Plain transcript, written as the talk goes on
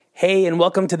Hey, and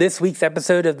welcome to this week's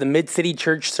episode of the Mid-City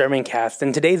Church Sermoncast.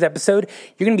 In today's episode,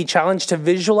 you're going to be challenged to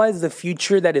visualize the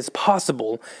future that is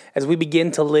possible as we begin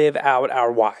to live out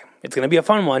our why. It's going to be a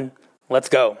fun one. Let's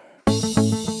go.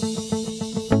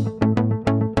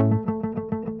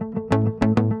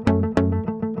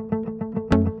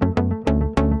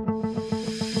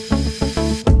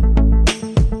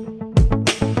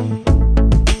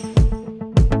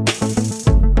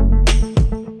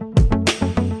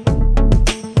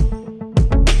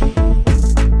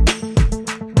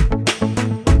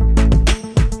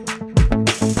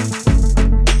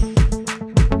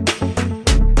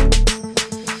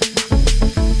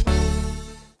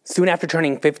 Soon after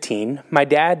turning 15, my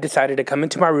dad decided to come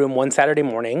into my room one Saturday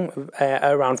morning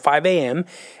around 5 a.m.,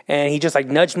 and he just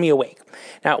nudged me awake.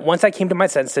 Now, once I came to my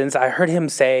senses, I heard him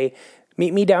say,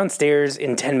 "Meet me downstairs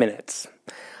in 10 minutes.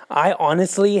 I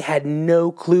honestly had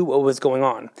no clue what was going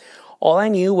on. All I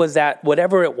knew was that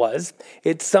whatever it was,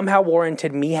 it somehow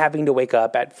warranted me having to wake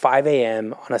up at 5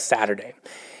 a.m. on a Saturday.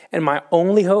 And my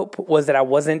only hope was that I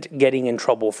wasn't getting in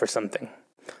trouble for something.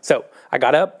 So I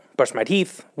got up, brushed my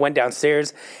teeth, went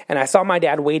downstairs, and I saw my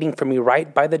dad waiting for me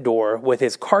right by the door with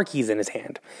his car keys in his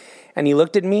hand. And he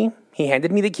looked at me, he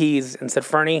handed me the keys, and said,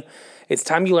 "Fernie, it's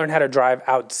time you learn how to drive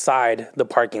outside the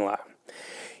parking lot."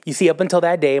 You see, up until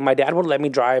that day, my dad would let me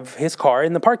drive his car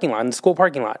in the parking lot, in the school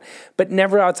parking lot, but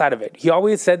never outside of it. He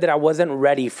always said that I wasn't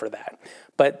ready for that.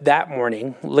 But that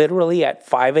morning, literally at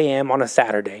 5 a.m. on a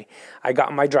Saturday, I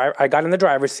got in the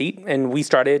driver's seat, and we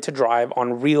started to drive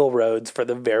on real roads for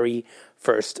the very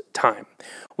first time.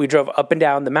 We drove up and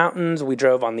down the mountains, we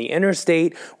drove on the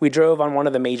interstate, we drove on one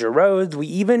of the major roads, we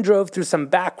even drove through some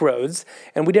back roads,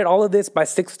 and we did all of this by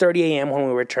 6:30 a.m. when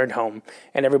we returned home,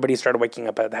 and everybody started waking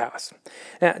up at the house.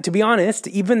 Now, to be honest,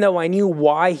 even though I knew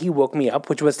why he woke me up,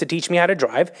 which was to teach me how to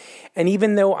drive, and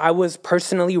even though I was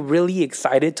personally really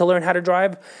excited to learn how to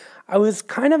drive, I was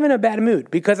kind of in a bad mood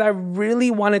because I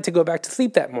really wanted to go back to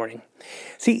sleep that morning.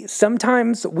 See,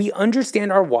 sometimes we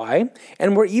understand our why,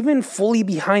 and we're even fully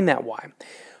behind that why.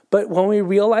 But when we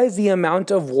realize the amount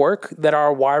of work that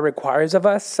our why requires of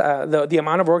us, the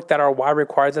amount of work that our why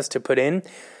requires us to put in,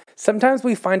 sometimes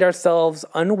we find ourselves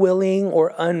unwilling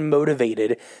or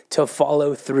unmotivated to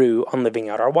follow through on living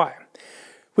out our why.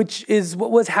 Which is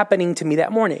what was happening to me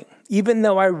that morning. Even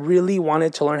though I really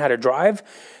wanted to learn how to drive,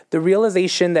 the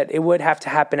realization that it would have to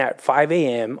happen at 5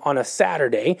 a.m. on a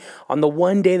Saturday, on the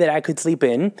one day that I could sleep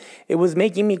in, it was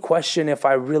making me question if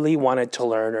I really wanted to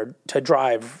learn or to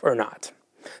drive or not.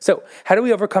 So how do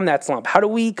we overcome that slump? How do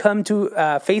we come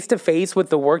to face with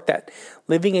the work that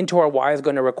living into our why is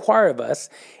going to require of us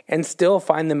and still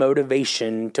find the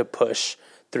motivation to push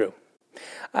through?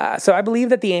 So I believe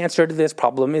that the answer to this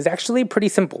problem is actually pretty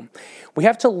simple. We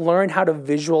have to learn how to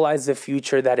visualize the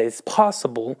future that is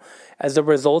possible as a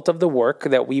result of the work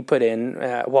that we put in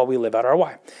while we live out our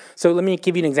why. So let me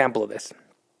give you an example of this.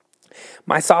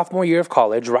 My sophomore year of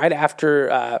college, right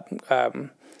after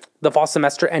the fall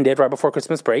semester ended right before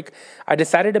Christmas break, I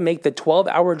decided to make the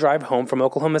 12-hour drive home from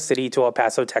Oklahoma City to El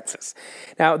Paso, Texas.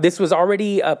 Now, this was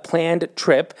already a planned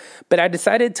trip, but I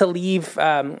decided to leave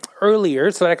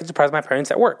earlier so that I could surprise my parents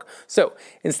at work. So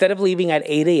instead of leaving at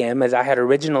 8 a.m. as I had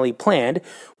originally planned,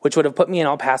 which would have put me in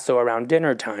El Paso around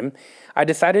dinner time, I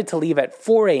decided to leave at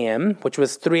 4 a.m., which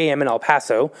was 3 a.m. in El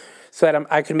Paso, so that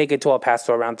I could make it to El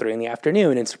Paso around 3 in the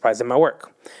afternoon and surprise them at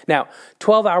work. Now,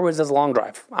 12 hours is a long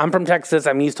drive. I'm from Texas.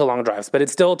 I'm used to long drives, but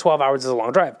it's still 12 hours is a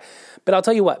long drive. But I'll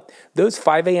tell you what, those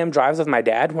 5 a.m. drives with my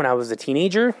dad when I was a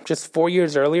teenager, just 4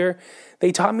 years earlier,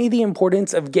 they taught me the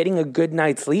importance of getting a good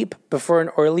night's sleep before an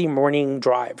early morning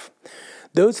drive.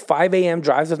 Those 5 a.m.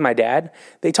 drives with my dad,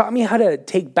 they taught me how to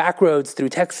take back roads through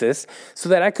Texas so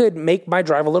that I could make my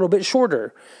drive a little bit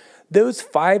shorter. Those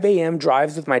 5 a.m.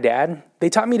 drives with my dad, they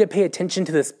taught me to pay attention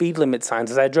to the speed limit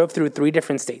signs as I drove through 3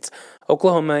 different states,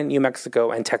 Oklahoma, New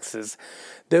Mexico, and Texas.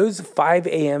 Those 5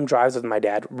 a.m. drives with my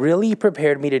dad really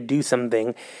prepared me to do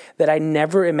something that I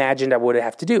never imagined I would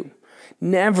have to do.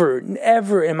 Never,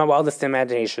 ever in my wildest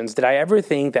imaginations did I ever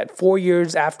think that 4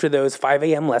 years after those 5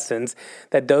 a.m. lessons,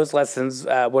 that those lessons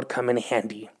would come in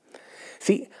handy.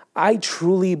 See, I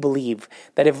truly believe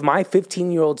that if my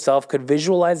 15-year-old self could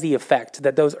visualize the effect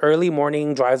that those early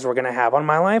morning drives were going to have on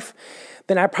my life,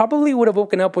 then I probably would have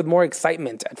woken up with more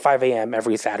excitement at 5 a.m.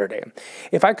 every Saturday.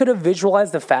 If I could have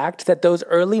visualized the fact that those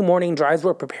early morning drives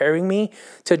were preparing me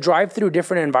to drive through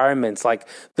different environments like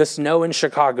the snow in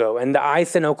Chicago and the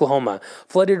ice in Oklahoma,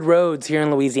 flooded roads here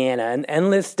in Louisiana, and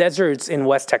endless deserts in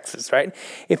West Texas, right?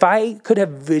 If I could have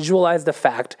visualized the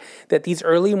fact that these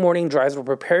early morning drives were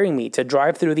preparing me to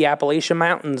drive through the the Appalachian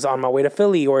Mountains on my way to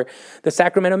Philly, or the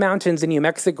Sacramento Mountains in New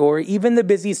Mexico, or even the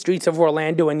busy streets of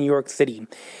Orlando and New York City.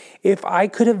 If I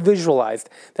could have visualized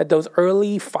that those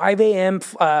early 5 a.m.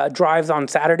 Drives on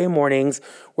Saturday mornings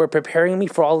were preparing me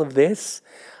for all of this,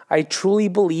 I truly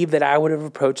believe that I would have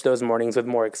approached those mornings with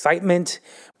more excitement,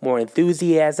 more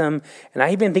enthusiasm, and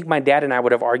I even think my dad and I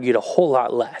would have argued a whole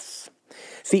lot less.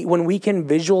 See, when we can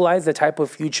visualize the type of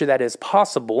future that is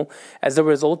possible as a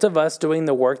result of us doing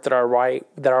the work that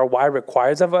our why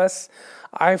requires of us,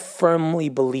 I firmly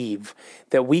believe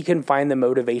that we can find the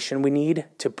motivation we need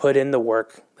to put in the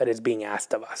work that is being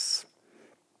asked of us.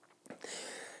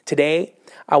 Today,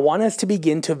 I want us to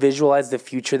begin to visualize the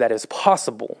future that is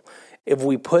possible if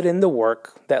we put in the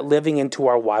work that living into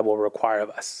our why will require of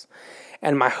us.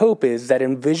 And my hope is that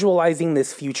in visualizing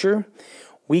this future,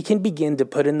 we can begin to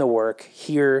put in the work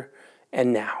here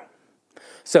and now.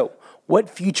 So, what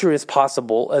future is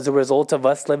possible as a result of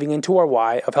us living into our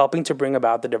why of helping to bring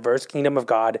about the diverse kingdom of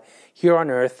God here on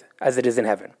earth as it is in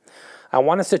heaven? I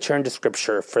want us to turn to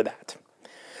Scripture for that.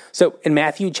 So, in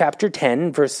Matthew chapter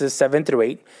 10, verses 7 through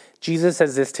 8, Jesus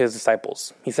says this to his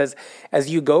disciples. He says, "As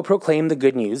you go proclaim the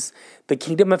good news, the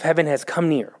kingdom of heaven has come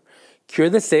near. Cure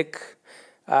the sick,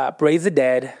 raise the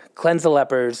dead, cleanse the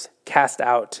lepers, cast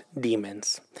out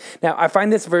demons." Now, I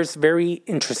find this verse very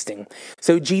interesting.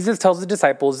 So Jesus tells the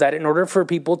disciples that in order for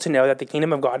people to know that the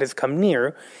kingdom of God has come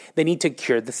near, they need to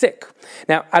cure the sick.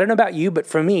 Now, I don't know about you, but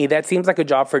for me, that seems like a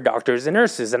job for doctors and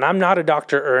nurses, and I'm not a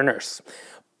doctor or a nurse.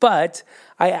 But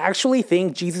I actually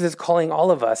think Jesus is calling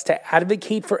all of us to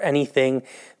advocate for anything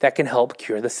that can help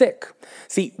cure the sick.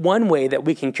 See, one way that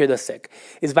we can cure the sick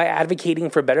is by advocating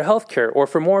for better health care or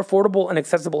for more affordable and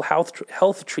accessible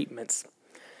health treatments.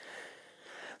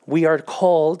 We are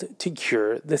called to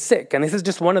cure the sick. And this is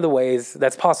just one of the ways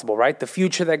that's possible, right? The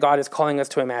future that God is calling us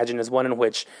to imagine is one in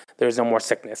which there's no more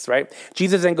sickness, right?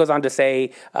 Jesus then goes on to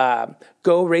say,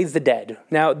 go raise the dead.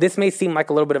 Now, this may seem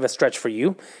like a little bit of a stretch for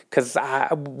you because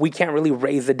we can't really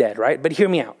raise the dead, right? But hear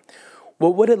me out.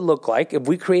 What would it look like if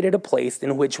we created a place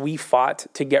in which we fought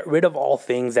to get rid of all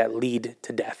things that lead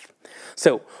to death?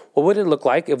 So what would it look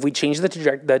like if we changed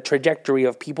the trajectory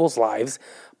of people's lives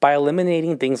by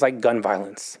eliminating things like gun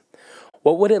violence?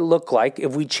 What would it look like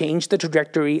if we changed the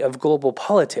trajectory of global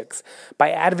politics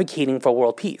by advocating for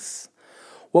world peace?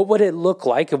 What would it look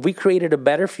like if we created a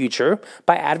better future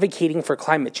by advocating for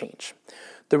climate change?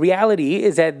 The reality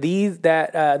is that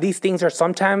these things are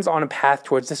sometimes on a path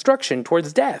towards destruction,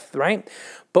 towards death, right?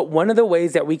 But one of the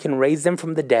ways that we can raise them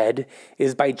from the dead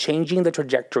is by changing the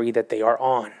trajectory that they are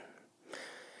on.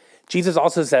 Jesus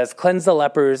also says, cleanse the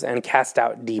lepers and cast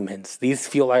out demons. These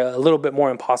feel like a little bit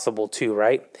more impossible too,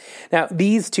 right? Now,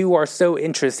 these two are so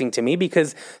interesting to me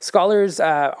because scholars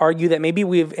argue that maybe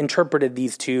we've interpreted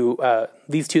these two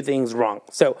things wrong.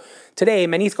 So today,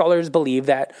 many scholars believe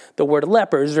that the word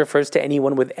lepers refers to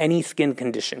anyone with any skin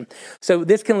condition. So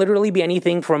this can literally be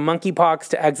anything from monkeypox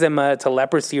to eczema to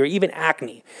leprosy or even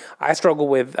acne. I struggled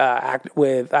with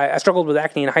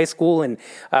acne in high school and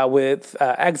with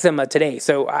eczema today.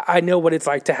 So I know what it's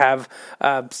like to have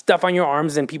stuff on your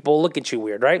arms and people look at you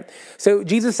weird, right? So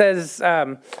Jesus says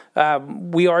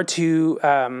we are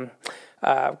to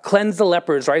cleanse the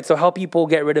lepers, right? So help people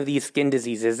get rid of these skin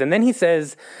diseases. And then he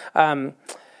says,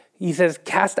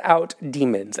 cast out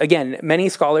demons. Again, many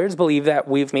scholars believe that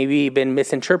we've maybe been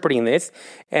misinterpreting this.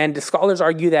 And scholars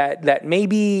argue that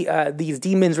maybe these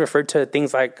demons refer to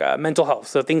things like mental health.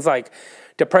 So things like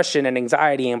depression and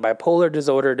anxiety and bipolar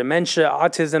disorder, dementia,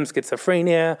 autism,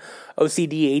 schizophrenia,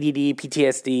 OCD, ADD,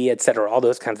 PTSD, etc., all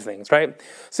those kinds of things, right?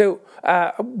 So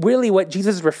really what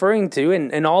Jesus is referring to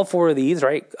in all four of these,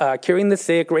 right, curing the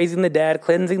sick, raising the dead,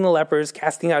 cleansing the lepers,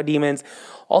 casting out demons,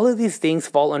 all of these things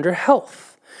fall under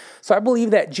health. So I believe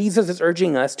that Jesus is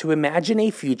urging us to imagine a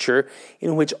future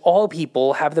in which all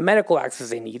people have the medical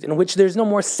access they need, in which there's no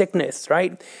more sickness,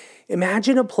 right?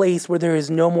 Imagine a place where there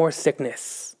is no more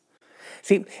sickness.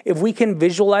 See, if we can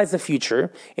visualize a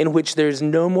future in which there's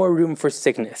no more room for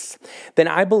sickness, then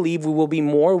I believe we will be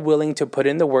more willing to put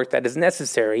in the work that is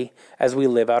necessary as we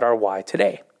live out our why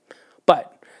today.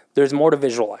 But there's more to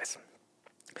visualize.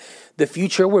 The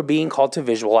future we're being called to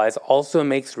visualize also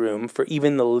makes room for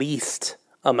even the least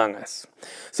among us.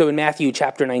 So in Matthew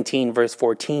chapter 19, verse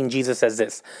 14, Jesus says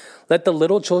this, "Let the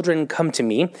little children come to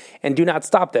me, and do not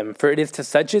stop them, for it is to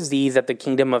such as these that the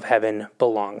kingdom of heaven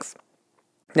belongs."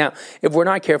 Now, if we're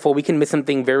not careful, we can miss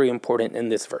something very important in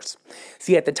this verse.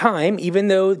 See, at the time, even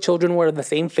though children were of the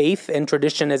same faith and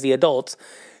tradition as the adults,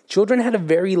 children had a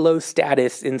very low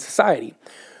status in society,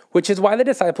 which is why the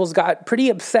disciples got pretty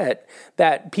upset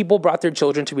that people brought their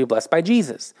children to be blessed by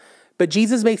Jesus. But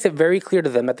Jesus makes it very clear to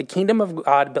them that the kingdom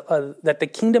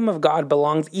of God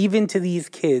belongs even to these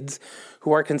kids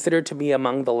who are considered to be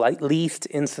among the least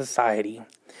in society.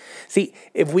 See,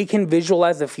 if we can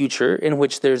visualize a future in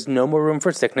which there's no more room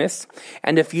for sickness,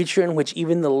 and a future in which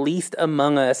even the least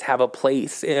among us have a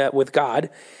place with God,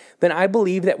 then I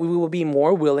believe that we will be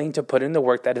more willing to put in the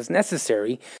work that is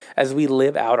necessary as we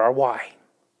live out our why.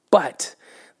 But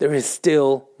there is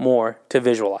still more to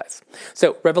visualize.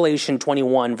 So Revelation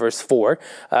 21, verse 4,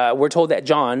 we're told that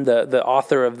John, the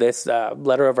author of this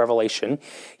letter of Revelation,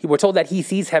 we're told that he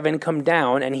sees heaven come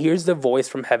down and hears the voice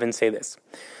from heaven say this.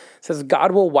 It says,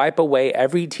 God will wipe away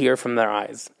every tear from their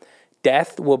eyes.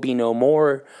 Death will be no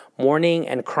more. Mourning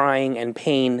and crying and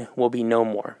pain will be no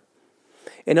more.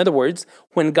 In other words,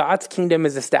 when God's kingdom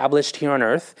is established here on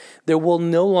earth, there will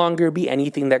no longer be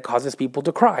anything that causes people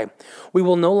to cry. We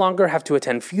will no longer have to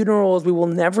attend funerals. We will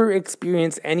never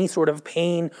experience any sort of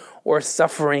pain or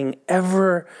suffering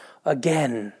ever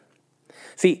again.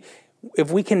 See,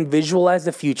 if we can visualize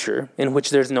a future in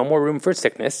which there's no more room for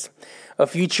sickness, a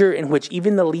future in which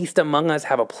even the least among us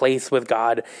have a place with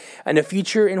God, and a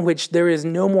future in which there is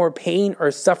no more pain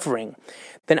or suffering,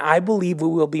 then I believe we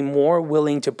will be more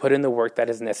willing to put in the work that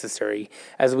is necessary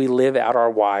as we live out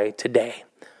our why today.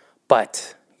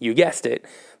 But, you guessed it,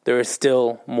 there is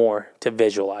still more to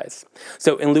visualize.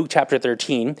 So in Luke chapter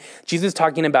 13, Jesus is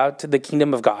talking about the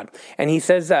kingdom of God. And he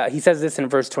says this in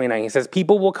verse 29. He says,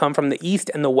 people will come from the east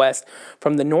and the west,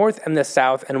 from the north and the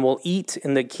south, and will eat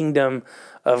in the kingdom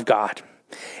of God.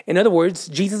 In other words,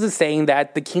 Jesus is saying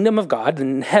that the kingdom of God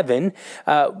in heaven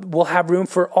will have room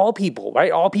for all people,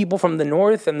 right? All people from the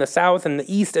north and the south and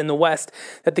the east and the west,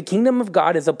 that the kingdom of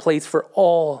God is a place for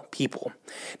all people.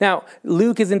 Now,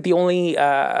 Luke isn't the only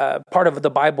part of the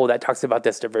Bible that talks about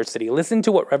this diversity. Listen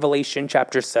to what Revelation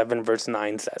chapter 7, verse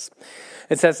 9 says.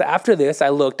 It says, after this I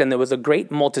looked, and there was a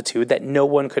great multitude that no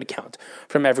one could count,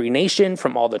 from every nation,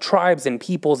 from all the tribes and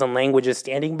peoples and languages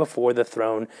standing before the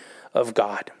throne of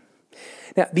God.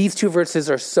 Now, these two verses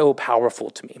are so powerful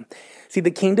to me. See, the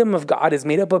kingdom of God is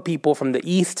made up of people from the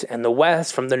east and the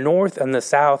west, from the north and the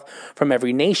south, from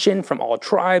every nation, from all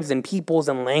tribes and peoples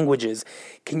and languages.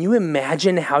 Can you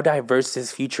imagine how diverse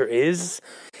this future is?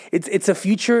 It's a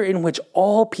future in which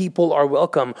all people are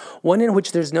welcome, one in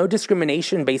which there's no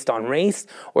discrimination based on race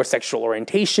or sexual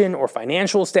orientation or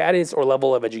financial status or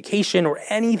level of education or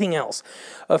anything else.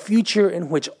 A future in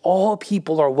which all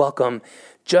people are welcome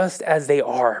just as they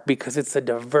are, because it's a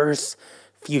diverse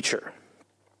future.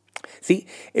 See,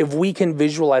 if we can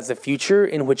visualize a future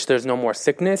in which there's no more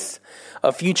sickness,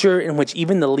 a future in which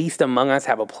even the least among us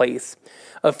have a place,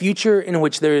 a future in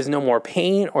which there is no more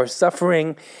pain or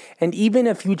suffering, and even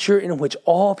a future in which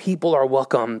all people are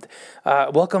welcomed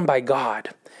by God,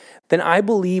 then I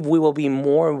believe we will be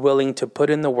more willing to put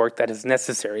in the work that is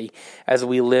necessary as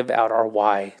we live out our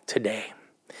why today.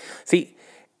 See,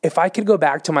 if I could go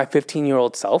back to my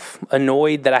 15-year-old self,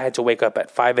 annoyed that I had to wake up at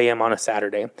 5 a.m. on a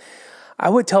Saturday, I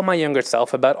would tell my younger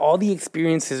self about all the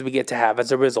experiences we get to have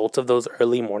as a result of those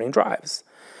early morning drives.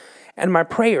 And my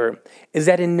prayer is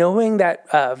that in knowing that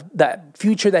that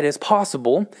future that is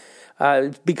possible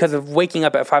because of waking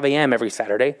up at 5 a.m. every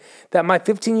Saturday, that my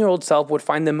 15-year-old self would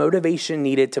find the motivation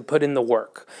needed to put in the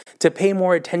work, to pay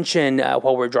more attention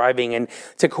while we're driving, and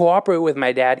to cooperate with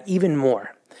my dad even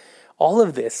more. All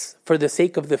of this for the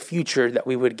sake of the future that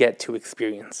we would get to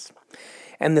experience.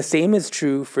 And the same is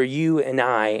true for you and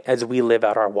I as we live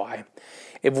out our why.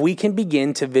 If we can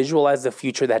begin to visualize the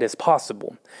future that is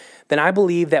possible, then I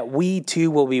believe that we too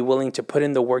will be willing to put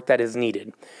in the work that is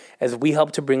needed as we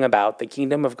help to bring about the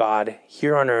kingdom of God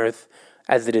here on earth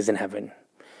as it is in heaven.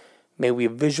 May we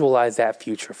visualize that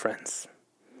future, friends.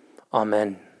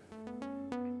 Amen.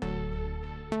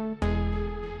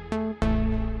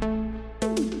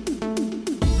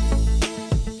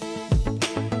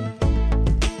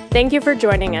 Thank you for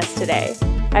joining us today.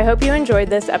 I hope you enjoyed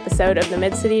this episode of the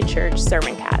Mid-City Church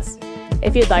Sermoncast.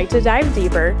 If you'd like to dive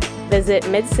deeper, visit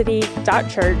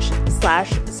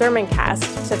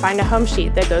midcity.church/sermoncast to find a home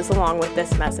sheet that goes along with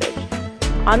this message.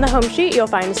 On the home sheet, you'll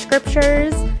find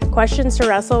scriptures, questions to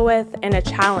wrestle with, and a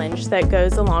challenge that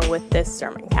goes along with this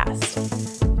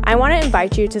sermoncast. I want to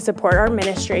invite you to support our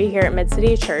ministry here at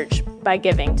Mid-City Church by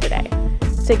giving today.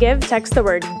 To give, text the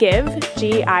word GIVE,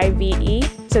 G-I-V-E,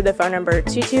 to the phone number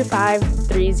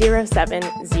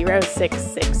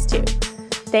 225-307-0662.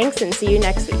 Thanks, and see you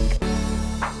next week.